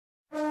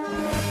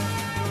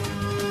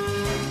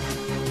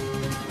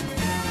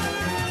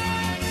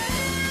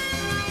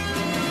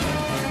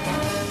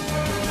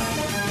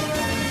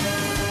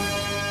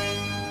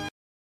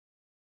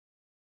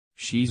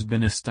she's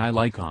been a style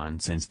icon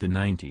since the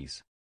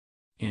 90s.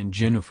 And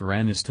Jennifer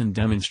Aniston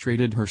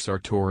demonstrated her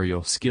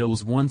sartorial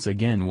skills once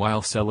again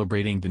while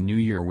celebrating the new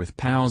year with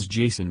pals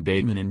Jason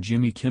Bateman and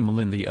Jimmy Kimmel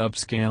in the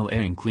upscale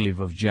enclave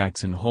of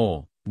Jackson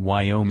Hole,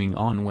 Wyoming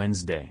on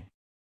Wednesday.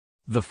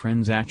 The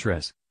Friends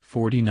actress,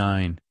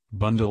 49,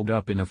 bundled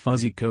up in a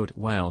fuzzy coat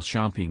while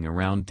shopping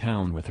around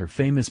town with her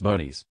famous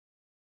buddies.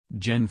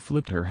 Jen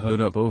flipped her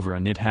hood up over a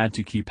knit hat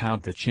to keep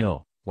out the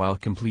chill, while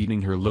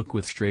completing her look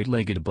with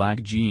straight-legged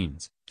black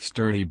jeans,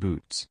 sturdy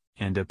boots,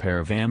 and a pair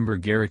of amber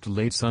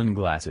Garrett-late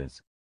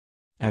sunglasses.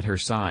 At her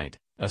side,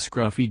 a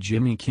scruffy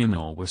Jimmy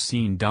Kimmel was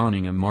seen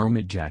donning a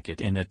marmot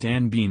jacket and a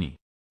tan beanie.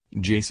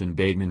 Jason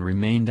Bateman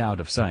remained out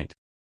of sight.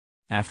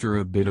 After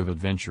a bit of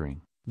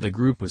adventuring, the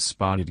group was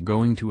spotted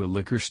going to a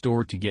liquor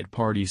store to get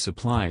party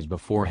supplies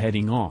before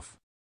heading off.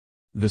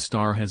 The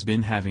star has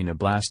been having a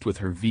blast with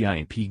her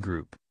VIP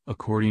group,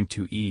 according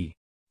to E!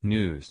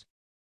 News.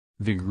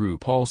 The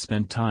group all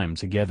spent time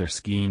together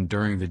skiing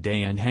during the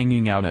day and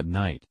hanging out at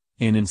night,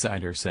 an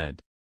insider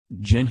said.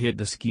 Jen hit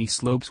the ski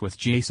slopes with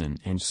Jason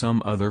and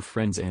some other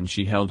friends and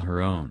she held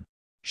her own.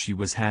 She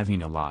was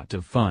having a lot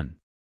of fun.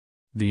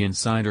 The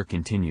insider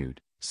continued,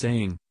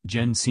 saying,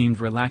 Jen seemed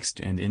relaxed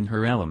and in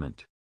her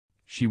element.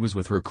 She was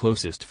with her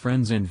closest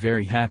friends and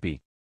very happy.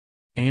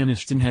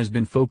 Aniston has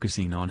been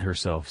focusing on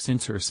herself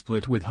since her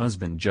split with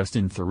husband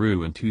Justin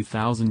Theroux in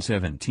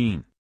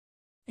 2017.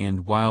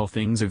 And while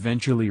things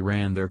eventually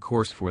ran their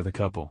course for the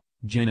couple,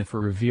 Jennifer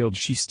revealed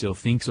she still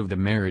thinks of the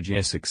marriage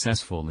as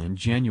successful in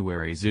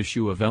January's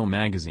issue of Elle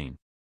magazine.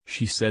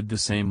 She said the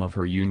same of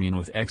her union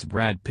with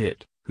ex-Brad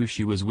Pitt, who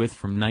she was with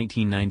from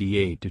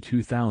 1998 to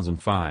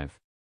 2005.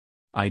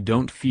 I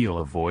don't feel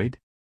a void.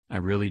 I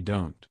really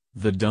don't,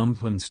 the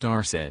Dumpling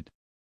star said.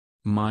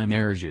 My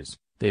marriages,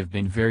 they've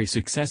been very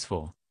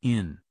successful,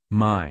 in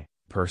my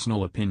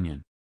personal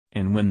opinion.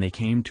 And when they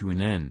came to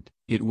an end,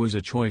 it was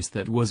a choice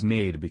that was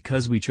made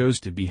because we chose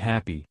to be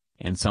happy,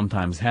 and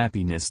sometimes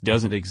happiness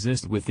doesn't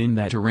exist within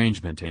that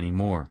arrangement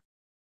anymore.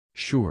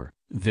 Sure,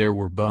 there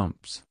were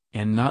bumps,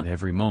 and not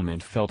every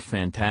moment felt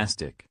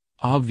fantastic,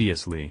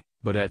 obviously,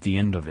 but at the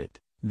end of it,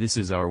 this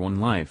is our one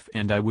life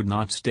and I would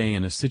not stay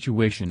in a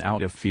situation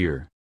out of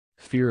fear.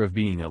 Fear of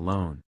being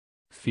alone.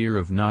 Fear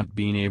of not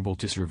being able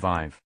to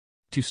survive.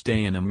 To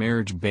stay in a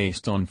marriage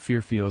based on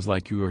fear feels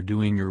like you are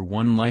doing your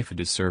one life a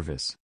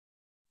disservice.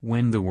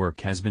 When the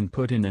work has been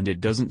put in and it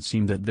doesn't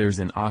seem that there's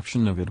an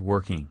option of it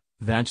working,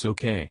 that's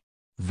okay.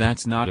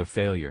 That's not a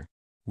failure.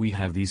 We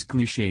have these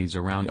cliches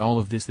around all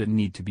of this that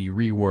need to be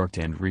reworked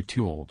and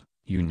retooled,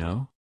 you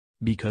know?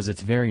 Because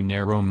it's very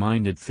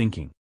narrow-minded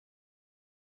thinking.